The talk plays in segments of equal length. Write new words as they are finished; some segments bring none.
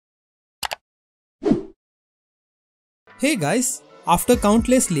Hey guys, after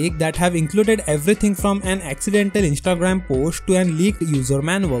countless leaks that have included everything from an accidental Instagram post to an leaked user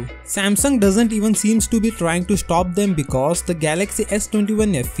manual, Samsung doesn't even seems to be trying to stop them because the Galaxy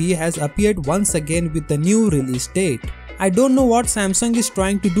S21 FE has appeared once again with a new release date. I don't know what Samsung is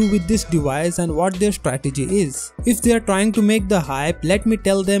trying to do with this device and what their strategy is. If they are trying to make the hype, let me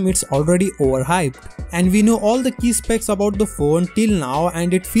tell them it's already overhyped. And we know all the key specs about the phone till now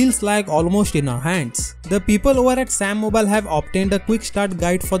and it feels like almost in our hands. The people over at Sam Mobile have obtained a quick start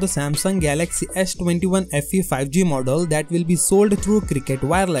guide for the Samsung Galaxy S21 FE 5G model that will be sold through Cricket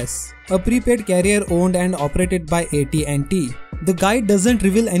Wireless, a prepaid carrier owned and operated by AT&T. The guide doesn't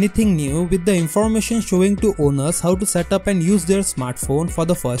reveal anything new, with the information showing to owners how to set up and use their smartphone for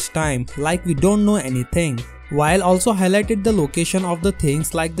the first time, like we don't know anything, while also highlighted the location of the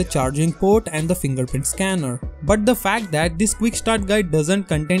things like the charging port and the fingerprint scanner. But the fact that this quick start guide doesn't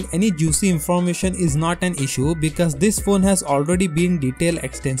contain any juicy information is not an issue because this phone has already been detailed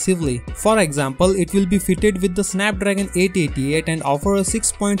extensively. For example, it will be fitted with the Snapdragon 888 and offer a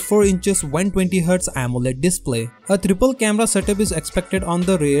 6.4 inches 120Hz AMOLED display. A triple camera setup is expected on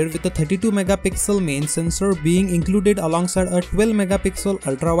the rear with a 32 megapixel main sensor being included alongside a 12 megapixel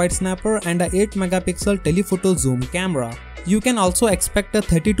ultra-wide snapper and a 8 megapixel telephoto zoom camera. You can also expect a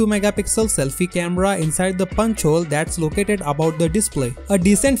 32 megapixel selfie camera inside the punch hole that's located above the display, a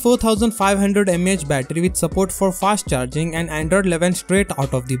decent 4500 mAh battery with support for fast charging, and Android 11 straight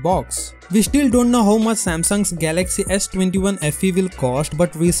out of the box. We still don't know how much Samsung's Galaxy S21 FE will cost,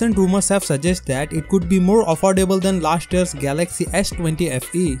 but recent rumors have suggested that it could be more affordable than last year's Galaxy S20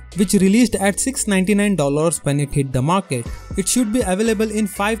 FE, which released at $699 when it hit the market. It should be available in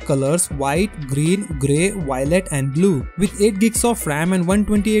 5 colors: white, green, grey, violet and blue, with 8 gigs of RAM and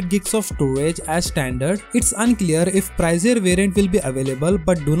 128 gigs of storage as standard. It's unclear if pricier variant will be available,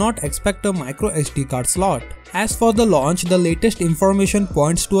 but do not expect a micro SD card slot. As for the launch, the latest information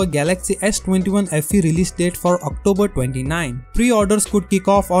points to a Galaxy S21 FE release date for October 29. Pre-orders could kick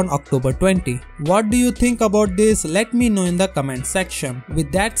off on October 20. What do you think about this? Let me know in the comment section.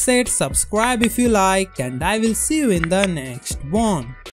 With that said, subscribe if you like, and I will see you in the next one.